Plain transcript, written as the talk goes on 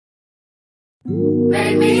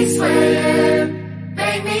make me sweat,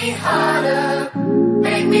 make me harder,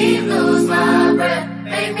 make me lose my breath,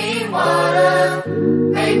 make me water,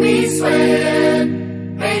 make me sweat,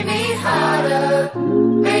 make me harder,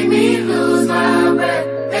 make me lose my breath,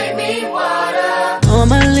 make me water.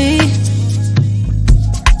 Normally,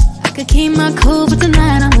 I could keep my cool, but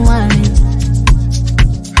tonight I'm whining.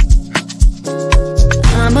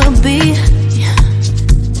 I'ma be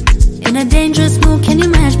in a dangerous mood, can you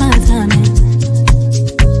match my timing?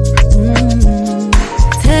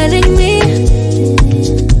 Telling me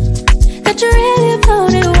that you're really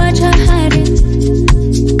about it, what you're hiding.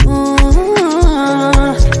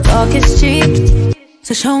 Talk is cheap,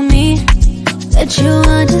 so show me that you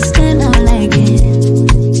understand I like it.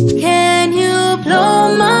 Can you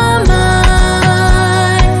blow my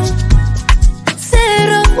mind? Set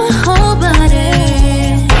up my whole body.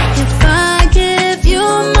 If I give you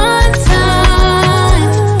my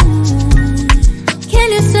time, can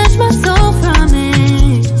you snatch my soul from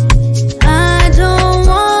it? I don't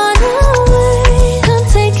wanna wait. Come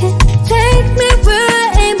take me where I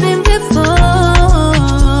ain't been before.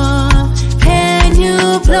 Can you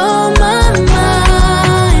blow my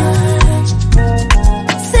mind?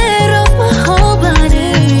 Set up my whole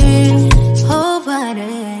body, whole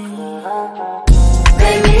body.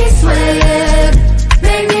 Make me sweat,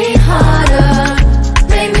 make me harder,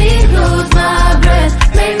 make me lose my breath,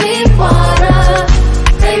 make me water,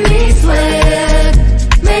 make me sweat,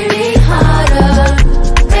 make me harder,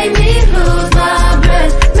 make me lose my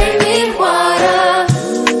breath, make me water.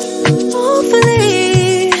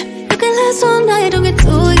 Hopefully, you can last all night, don't get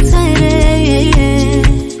too excited.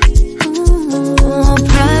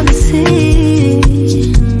 Privacy,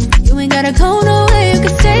 you ain't gotta go nowhere, you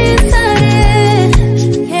can stay inside it.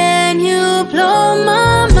 Can you blow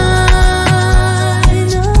my mind?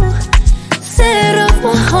 Set up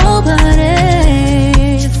my whole body.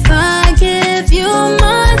 If I give you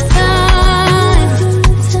my time,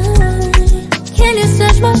 can you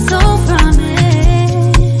snatch my soul from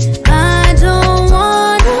it? I don't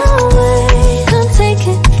wanna wait. Come take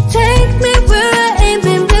me where I ain't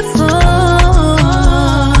been before.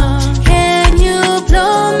 Can you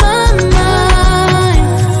blow my mind?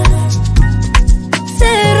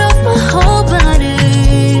 Set up my whole body,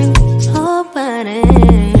 whole body.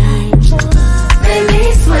 Make me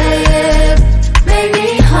sweat, make me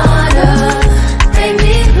harder, make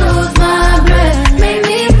me lose my breath, make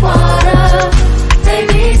me water, make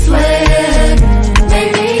me sweat,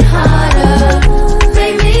 make me harder,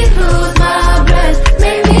 make me lose my breath,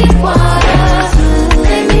 make me water,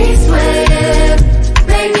 make me sweat,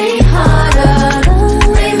 make me harder,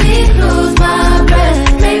 make me lose my breath,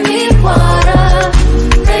 make me water,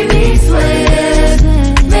 make me sweat,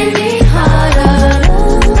 make me harder,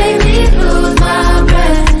 make me lose my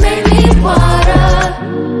breath, make me water,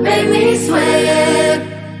 make me sweat,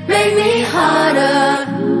 make me harder,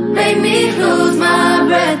 make me lose my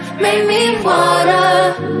breath, make me water,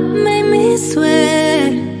 Make me sweat.